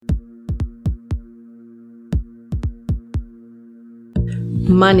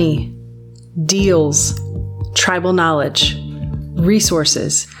money, deals, tribal knowledge,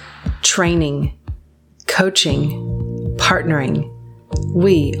 resources, training, coaching, partnering.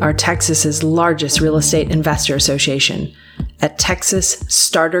 We are Texas's largest real estate investor association at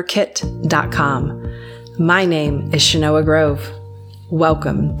texasstarterkit.com. My name is Shanoa Grove.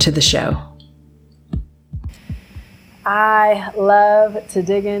 Welcome to the show. I love to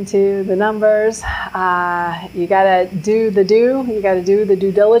dig into the numbers. You gotta do the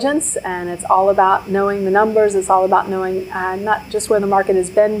due diligence, and it's all about knowing the numbers. It's all about knowing not just where the market has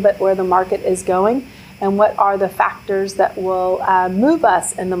been, but where the market is going, and what are the factors that will move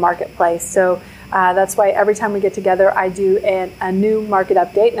us in the marketplace. So that's why every time we get together, I do a new market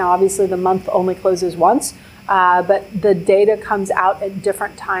update. Now, obviously, the month only closes once, but the data comes out at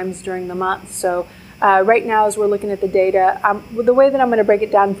different times during the month. So right now, as we're looking at the data, the way that I'm going to break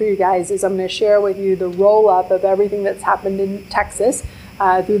it down for you guys is I'm going to share with you the roll-up of everything that's happened in Texas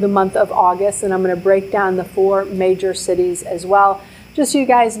through the month of August, and I'm going to break down the 4 major cities as well, just so you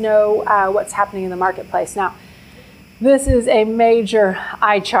guys know what's happening in the marketplace. Now, this is a major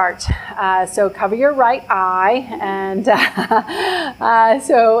eye chart, so cover your right eye, and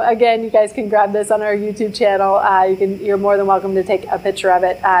so again, you guys can grab this on our YouTube channel. You're more than welcome to take a picture of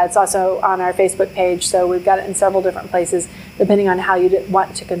it. It's also on our Facebook page, so we've got it in several different places, depending on how you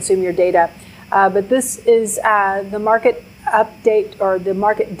want to consume your data. But this is the market update, or the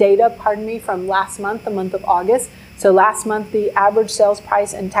market data, from last month, the month of August. So last month, the average sales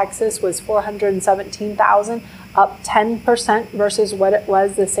price in Texas was $417,000, up 10% versus what it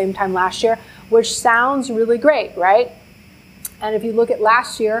was the same time last year, which sounds really great, right? And if you look at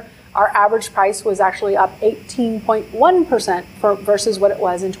last year, our average price was actually up 18.1% versus what it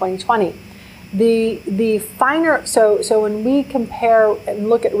was in 2020. The finer, so when we compare and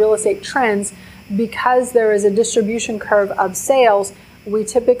look at real estate trends, because there is a distribution curve of sales, we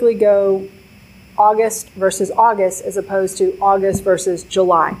typically go August versus August as opposed to August versus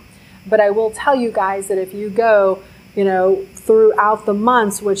July. But I will tell you guys that if you go, throughout the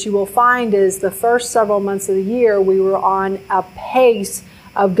months, what you will find is the first several months of the year, we were on a pace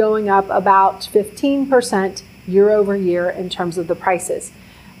of going up about 15% year over year in terms of the prices.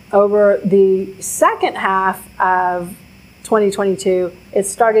 Over the second half of 2022, it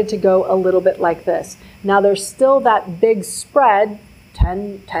started to go a little bit like this. Now there's still that big spread,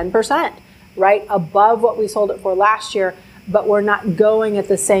 10%, right above what we sold it for last year, but we're not going at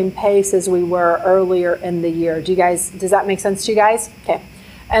the same pace as we were earlier in the year. Does that make sense to you guys? Okay.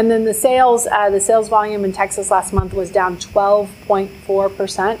 And then the sales volume in Texas last month was down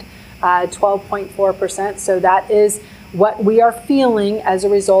 12.4%, 12.4%. So that is what we are feeling as a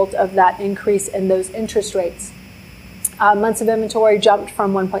result of that increase in those interest rates. Months of inventory jumped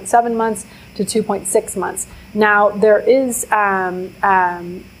from 1.7 months to 2.6 months. Now, there is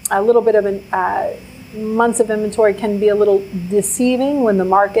a little bit of months of inventory can be a little deceiving when the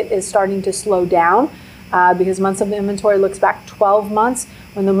market is starting to slow down, because months of inventory looks back 12 months.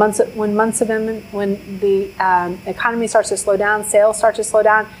 When the economy starts to slow down, sales start to slow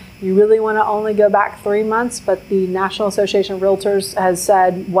down, you really want to only go back 3 months, but the National Association of Realtors has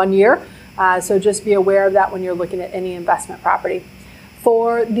said 1 year. So just be aware of that when you're looking at any investment property.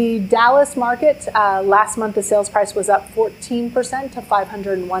 For the Dallas market, last month the sales price was up 14% to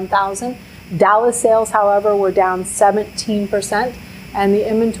 $501,000. Dallas sales, however, were down 17%, and the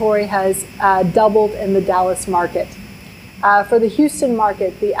inventory has doubled in the Dallas market. For the Houston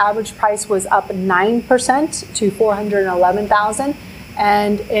market, the average price was up 9% to $411,000,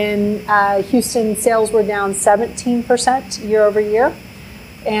 and in Houston, sales were down 17% year over year.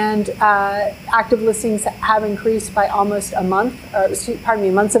 And active listings have increased by almost a month,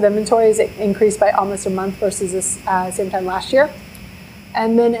 months of inventory has increased by almost a month versus this same time last year.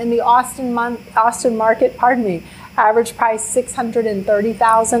 And then in the Austin market, average price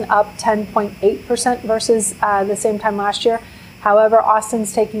 $630,000, up 10.8% versus the same time last year. However,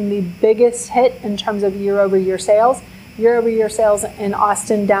 Austin's taking the biggest hit in terms of year-over-year sales. Year-over-year sales in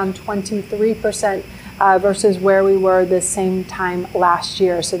Austin down 23% versus where we were this same time last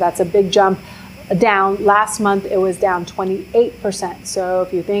year. So that's a big jump down. Last month, it was down 28%. So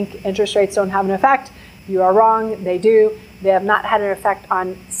if you think interest rates don't have an effect, you are wrong. They do. They have not had an effect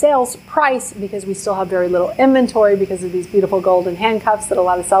on sales price because we still have very little inventory because of these beautiful golden handcuffs that a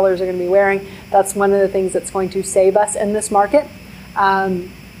lot of sellers are going to be wearing. That's one of the things that's going to save us in this market,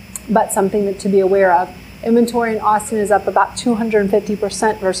 but something to be aware of. Inventory in Austin is up about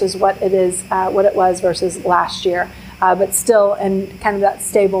 250% versus what it was versus last year, but still in kind of that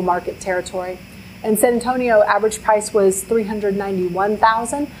stable market territory. In San Antonio, average price was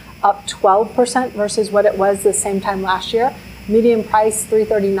 $391,000, up 12% versus what it was the same time last year. Median price,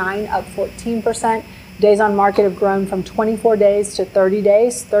 $339, up 14%. Days on market have grown from 24 days to 30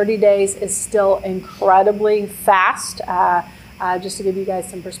 days. 30 days is still incredibly fast, just to give you guys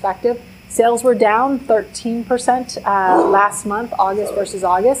some perspective. Sales were down 13% last month, August versus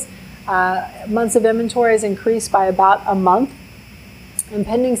August. Months of inventory has increased by about a month. And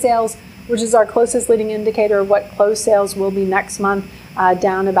pending sales, which is our closest leading indicator of what closed sales will be next month,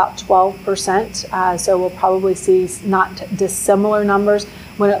 down about 12%. So we'll probably see not dissimilar numbers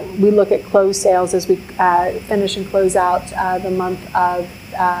when we look at closed sales as we finish and close out the month of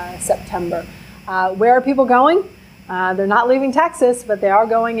September. Where are people going? They're not leaving Texas, but they are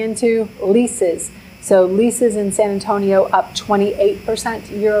going into leases. So leases in San Antonio up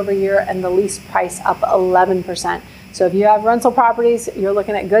 28% year over year, and the lease price up 11%. So if you have rental properties, you're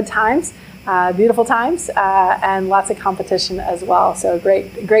looking at good times, beautiful times, and lots of competition as well. So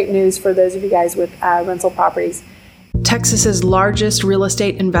great news for those of you guys with rental properties. Texas's largest real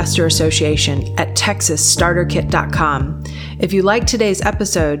estate investor association at TexasStarterKit.com. If you like today's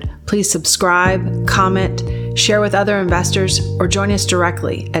episode, please subscribe, comment, share with other investors, or join us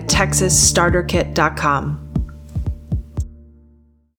directly at TexasStarterKit.com.